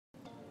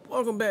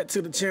Welcome back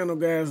to the channel,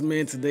 guys,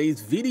 man. Today's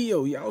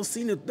video, y'all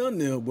seen the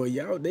thumbnail, boy.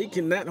 Y'all, they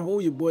cannot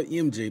hold your boy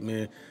MJ,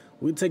 man.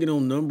 We're taking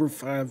on number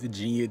 5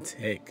 Virginia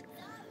Tech.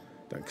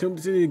 Now, coming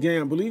to the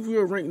game, I believe we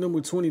were ranked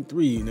number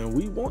 23. Now,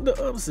 we want the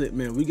upset,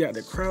 man. We got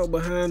the crowd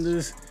behind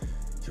us.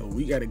 Yo,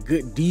 we got a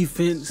good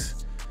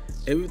defense.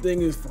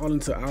 Everything is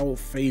falling to our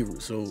favor.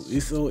 So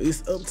it's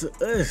up to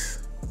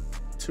us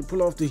to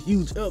pull off the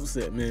huge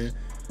upset, man.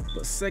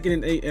 But 2nd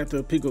and 8 after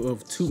a pickup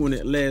of 2 on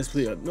that last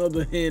play,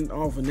 another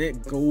handoff, and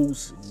that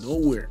goes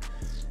nowhere.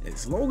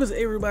 As long as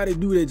everybody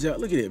do their job,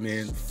 look at it,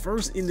 man.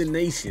 First in the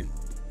nation,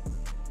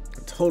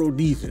 total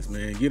defense,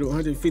 man. Get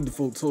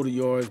 154 total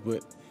yards,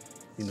 but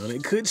you know, they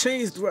could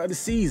change throughout the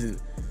season.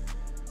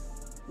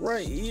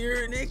 Right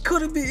here, and it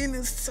could have been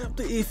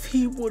intercepted if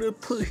he would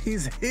have put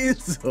his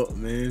hands up,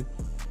 man.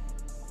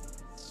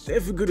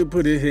 Definitely could have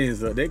put his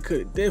hands up. That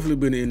could definitely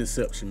been an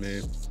interception,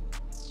 man.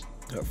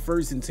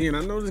 1st and 10.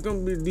 I know there's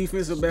gonna be a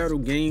defensive battle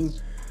game.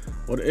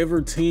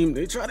 Whatever team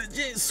they try to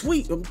jet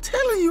sweep, I'm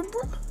telling you,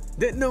 bro.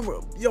 That number,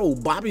 yo,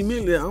 Bobby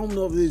Miller. I don't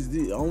know if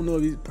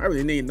it's probably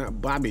the name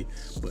not Bobby,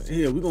 but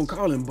hell, we're gonna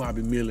call him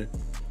Bobby Miller.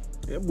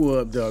 That boy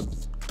up there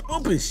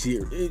thumping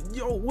shit.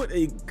 Yo, what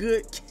a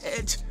good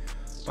catch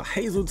by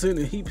Hazelton,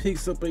 and he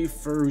picks up a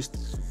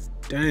 1st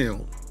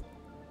down.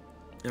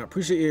 I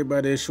appreciate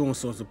everybody that's showing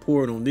some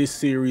support on this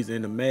series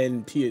and the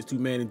Madden PS2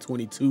 Madden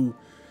 22.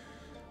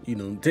 You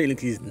know,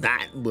 technically it's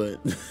not, but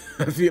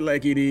I feel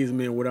like it is,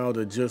 man, with all the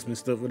adjustment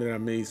stuff that I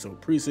made. So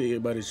appreciate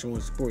everybody showing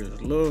support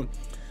and love.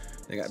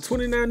 I got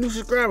 29 new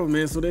subscribers,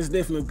 man, so that's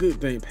definitely a good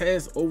thing.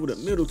 Pass over the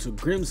middle to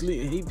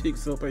Grimsley, and he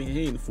picks up a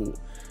handful.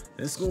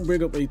 That's gonna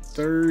bring up a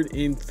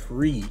 3rd and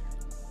 3.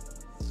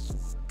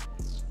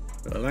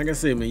 Like I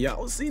said, man,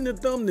 y'all seen the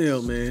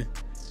thumbnail, man.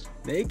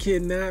 They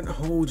cannot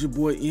hold your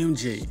boy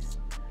MJ.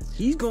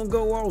 He's gonna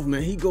go off,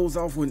 man. He goes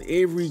off in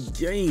every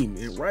game.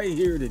 And right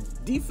here, the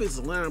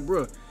defensive line,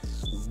 bro,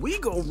 we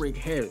gonna wreak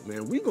havoc,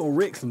 man. We gonna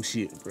wreck some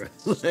shit, bro.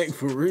 Like,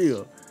 for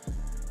real.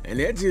 And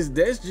that's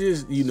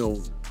just, you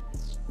know,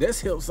 that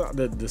helps out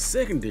the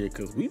secondary,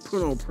 because we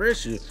put on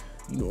pressure.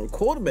 You know, the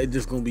quarterback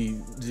just gonna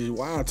be just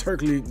wild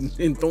turkey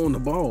and throwing the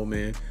ball,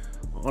 man.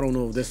 I don't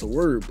know if that's a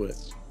word, but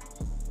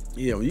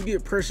yeah, when you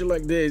get pressure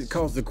like that, it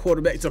causes the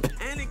quarterback to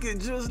panic,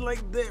 and just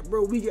like that,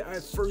 bro, we got our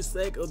 1st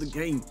sack of the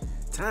game.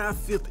 Tied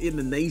 5th in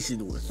the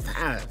nation with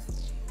 5.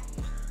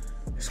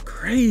 It's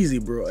crazy,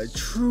 bro. A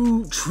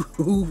true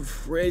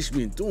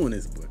freshman doing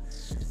this, but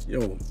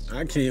yo,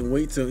 I can't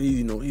wait till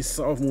his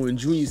sophomore and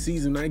junior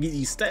season. When I get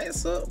these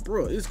stats up,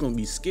 bro, it's gonna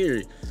be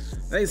scary.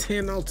 Nice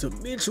handoff to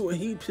Mitchell, and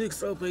he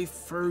picks up a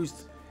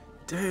 1st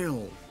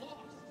down.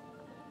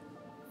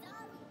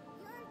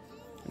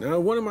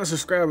 Now, one of my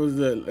subscribers,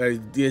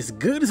 as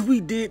good as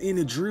we did in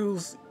the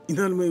drills, you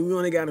know what I mean, we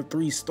only got a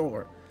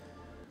 3-star.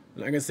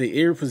 Like I say,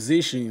 every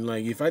position,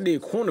 like if I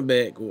did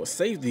cornerback or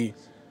safety,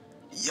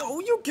 yo,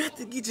 you got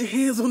to get your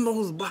hands on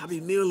those Bobby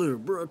Miller,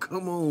 bro.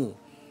 Come on.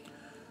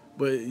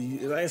 But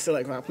like I said,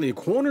 like if I play a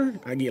corner,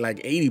 I get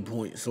like 80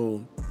 points.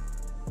 So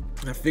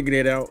I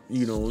figured that out,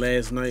 you know,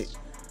 last night.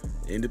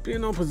 And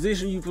depending on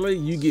position you play,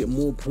 you get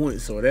more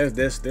points. So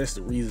that's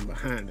the reason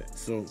behind it.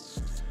 So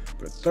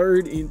but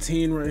 3rd and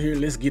 10 right here.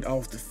 Let's get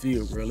off the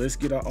field, bro. Let's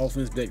get our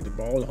offense back the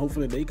ball.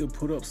 Hopefully they can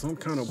put up some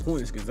kind of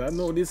points, because I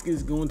know this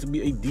is going to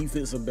be a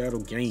defensive battle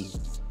game.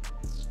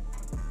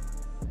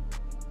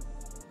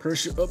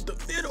 Pressure up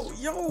the middle.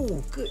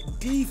 Yo, good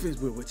defense,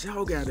 but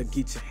y'all got to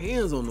get your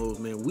hands on those,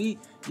 man.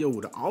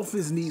 The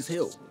offense needs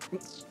help.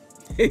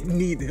 They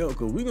need help,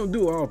 because we're going to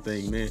do our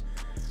thing, man.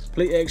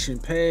 Play action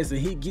pass,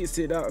 and he gets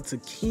it out to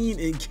Keen,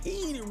 and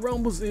Keen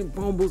rumbles and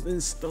bumbles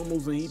and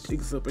stumbles, and he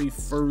picks up a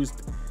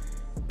 1st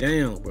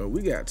down, bro.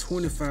 We got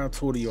 25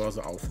 total yards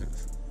of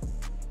offense.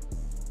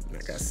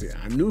 Like I said,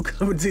 I knew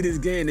coming to this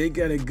game they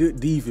got a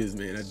good defense,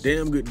 man. A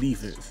damn good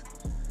defense.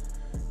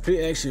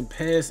 Play action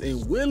pass,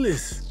 and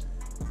Willis.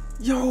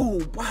 Yo,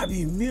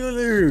 Bobby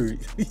Miller.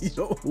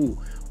 Yo,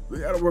 we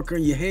gotta work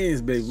on your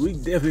hands, baby. We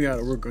definitely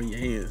gotta work on your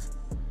hands.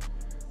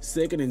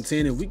 2nd and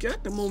 10, and we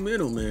got the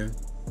momentum, man.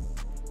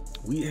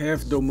 We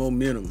have the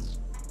momentum.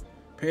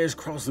 Pass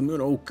across the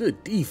middle. Oh,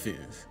 good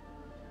defense.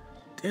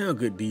 Damn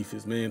good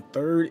defense, man.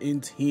 3rd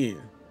and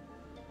 10.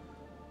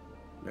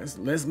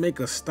 Let's make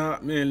a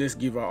stop, man. Let's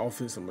give our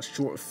offense a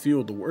short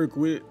field to work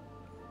with,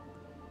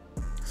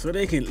 so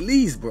they can at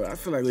least, bro. I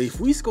feel like if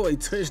we score a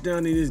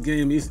touchdown in this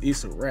game,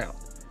 it's a wrap.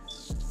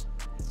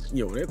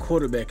 Yo, that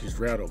quarterback is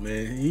rattled,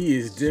 man. He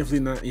is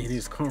definitely not in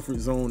his comfort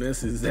zone.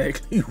 That's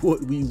exactly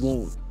what we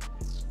want.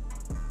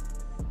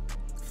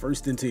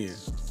 1st and 10.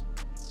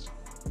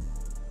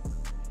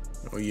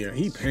 Oh yeah,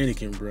 he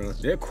panicking, bro.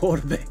 That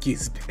quarterback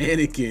is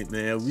panicking,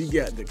 man. We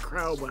got the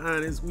crowd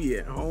behind us. We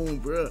at home,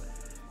 bro.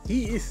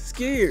 He is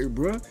scared,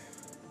 bro.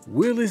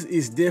 Willis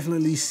is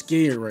definitely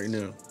scared right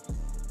now.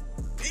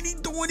 And he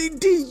doing it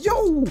deep.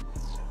 Yo,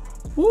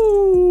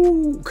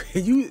 woo!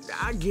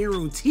 I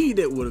guarantee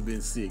that would have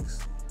been 6.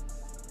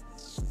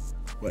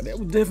 But that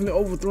was definitely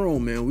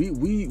overthrown, man.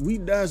 We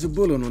dodged a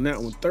bullet on that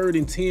one. 3rd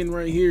and 10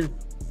 right here.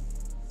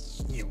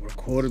 Yeah, we're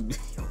the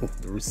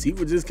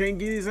receiver just can't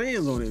get his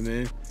hands on it,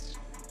 man.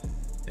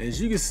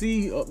 As you can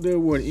see up there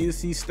with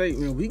NC State,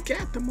 man, we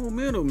got the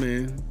momentum,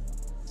 man.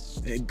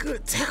 And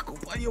good tackle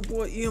by your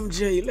boy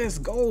MJ. Let's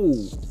go.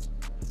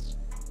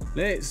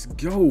 Let's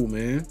go,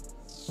 man.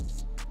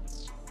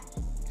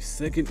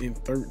 2nd and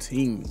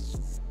 13.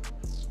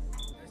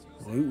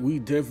 We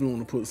definitely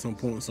want to put some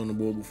points on the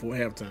board before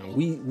halftime.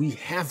 We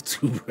have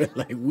to, bro.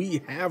 Like,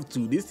 we have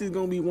to. This is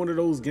going to be one of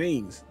those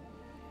games.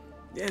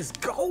 Let's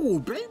go,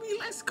 baby.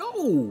 Let's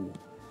go.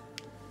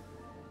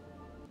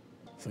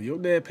 So your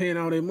dad paying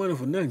all that money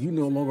for nothing. You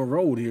no longer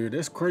rolled here.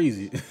 That's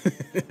crazy.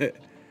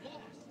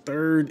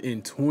 3rd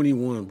and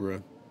 21,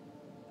 bro.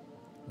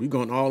 We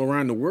going all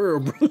around the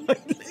world, bro.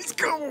 Like, let's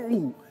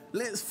go.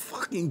 Let's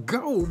fucking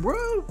go,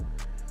 bro.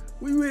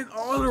 We went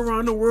all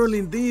around the world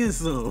and then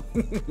some.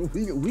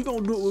 we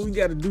gonna do what we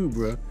gotta do,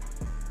 bro.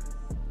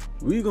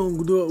 We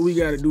gonna do what we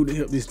gotta do to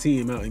help this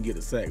team out and get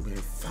a sack, man.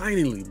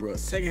 Finally, bro.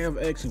 Second half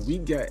action, we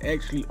got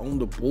actually on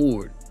the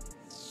board.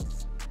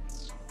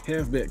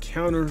 Halfback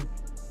counter.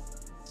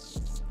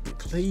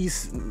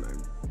 Please,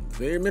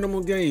 very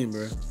minimal game,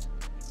 bro.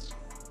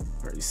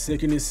 All right,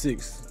 2nd and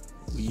 6.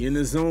 We in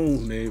the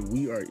zone, man.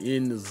 We are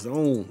in the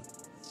zone.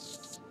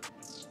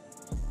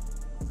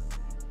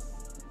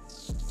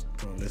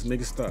 Let's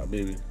make it stop,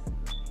 baby.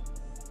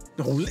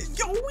 No,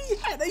 yo, we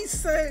had a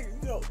sack,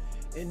 yo.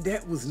 And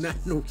that was not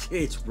no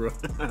catch, bro.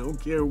 I don't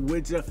care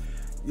what y'all.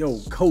 Yo,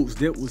 coach,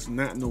 that was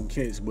not no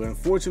catch. But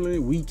unfortunately,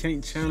 we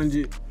can't challenge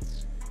it.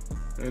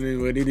 And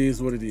anyway, it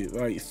is what it is. All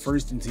right,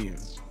 1st and 10.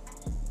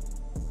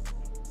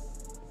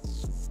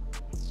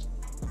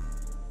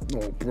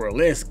 Oh, bro,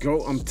 let's go.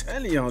 I'm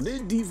telling y'all,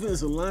 this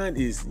defensive line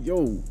is,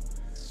 yo,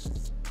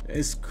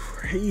 that's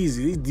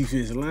crazy. This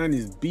defensive line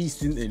is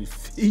beasting and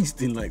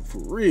feasting, like, for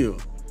real.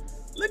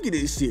 Look at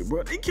this shit,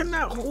 bro. They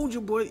cannot hold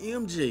your boy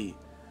MJ.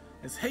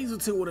 It's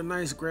Hazelton with a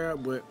nice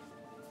grab, but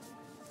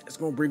it's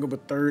going to bring up a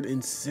 3rd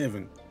and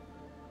 7.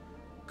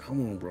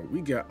 Come on, bro.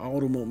 We got all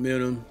the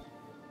momentum.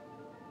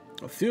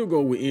 A field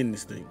goal will end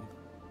this thing.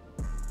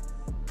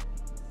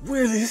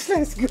 Willis,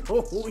 let's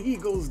go. He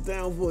goes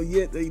down for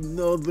yet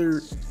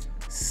another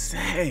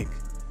sack.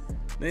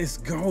 Let's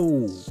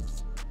go.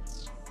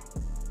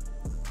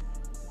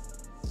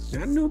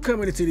 Now, I knew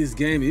coming into this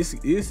game, it's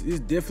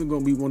definitely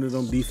going to be one of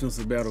them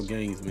defensive battle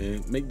games,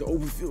 man. Make the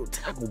open field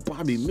tackle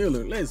Bobby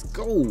Miller. Let's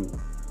go.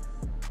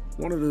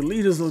 One of the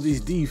leaders of this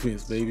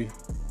defense, baby.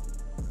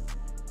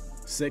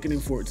 2nd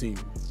and 14.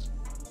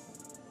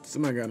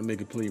 Somebody got to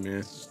make a play,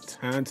 man.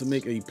 Time to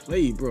make a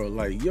play, bro.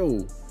 Like,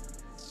 yo,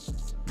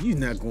 you're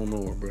not going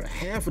nowhere, bro.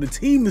 Half of the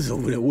team is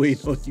over there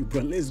waiting on you,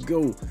 bro. Let's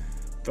go.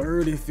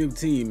 3rd and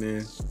 15,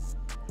 man.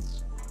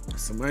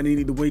 Somebody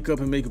need to wake up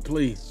and make a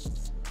play.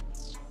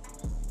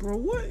 Bro,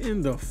 what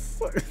in the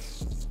fuck?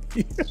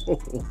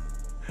 Yo,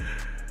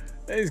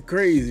 that's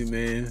crazy,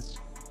 man.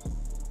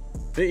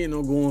 They ain't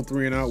no going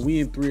 3 and out. We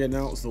in 3 and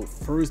out, so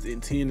 1st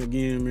and 10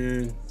 again,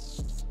 man.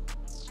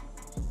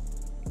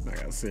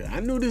 Like I said, I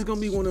knew this was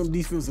gonna be one of them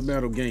defensive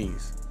battle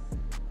games.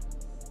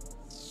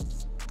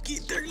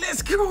 Get there,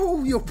 let's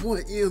go, your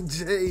boy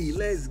MJ.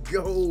 Let's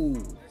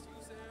go.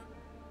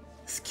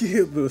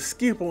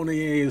 Skip on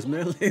the ass,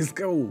 man. Let's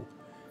go.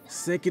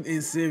 2nd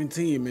and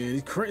 17, man.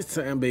 It's crunch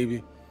time,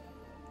 baby.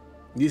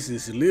 This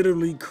is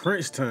literally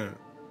crunch time.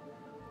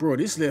 Bro,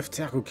 this left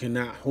tackle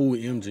cannot hold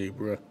MJ,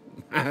 bro.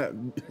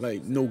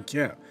 Like, no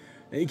cap.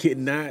 They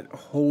cannot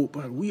hold,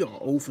 but we are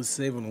 0 for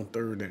 7 on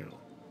 3rd down.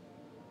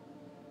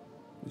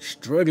 We're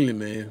struggling,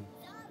 man.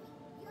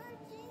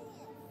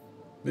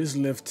 This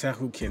left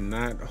tackle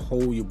cannot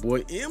hold your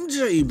boy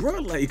MJ, bro.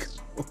 Like,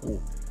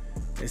 oh,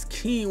 that's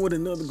King with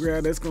another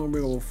grab. That's going to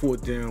bring over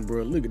 4th down,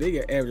 bro. Look, they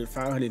got average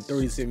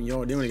 537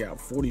 yards. They only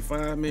got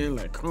 45, man.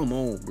 Like, come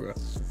on, bro.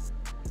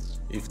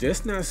 If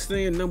that's not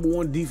staying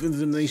 #1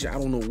 defense in the nation, I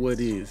don't know what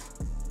is.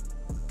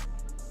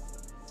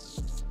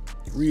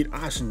 Read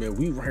option, man.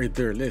 We right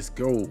there. Let's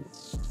go.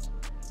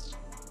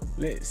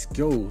 Let's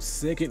go.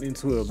 2nd and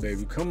 12,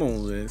 baby. Come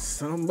on, man.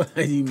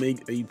 Somebody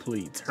make a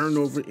play.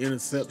 Turnover,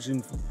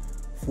 interception,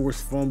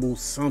 forced fumble,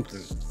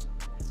 something.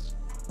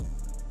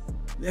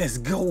 Let's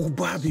go,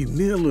 Bobby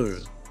Miller.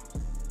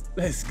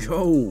 Let's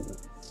go.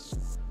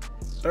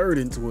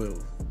 3rd and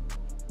 12.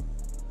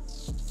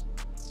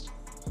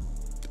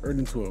 3rd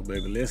and 12,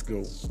 baby. Let's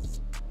go.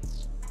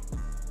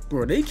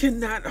 Bro, they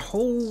cannot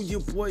hold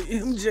your boy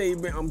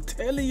MJ, man. I'm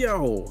telling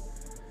y'all.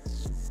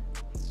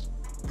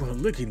 Bro,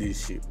 look at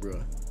this shit,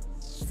 bro.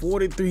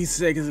 43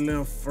 seconds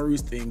left,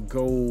 1st and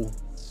goal.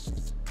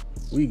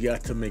 We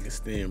got to make a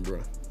stand,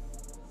 bro.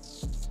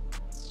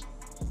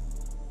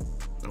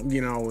 I'm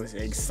getting all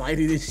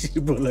excited and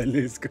shit, but like,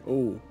 let's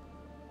go.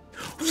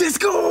 Let's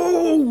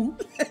go!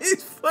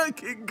 Let's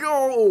fucking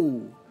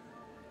go!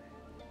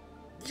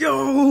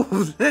 Yo,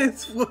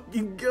 let's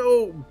fucking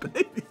go,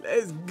 baby.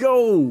 Let's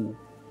go.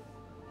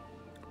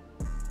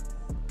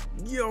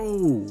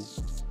 Yo.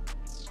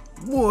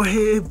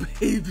 Warhead,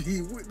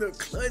 baby. With the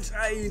clutch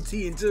INT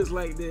and just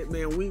like that,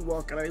 man, we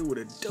walk out here with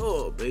a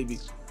dub, baby.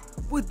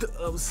 With the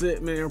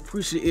upset, man.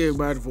 Appreciate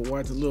everybody for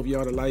watching. Love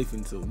y'all to life.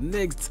 Until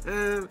next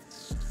time,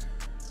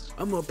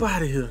 I'm up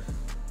out of here.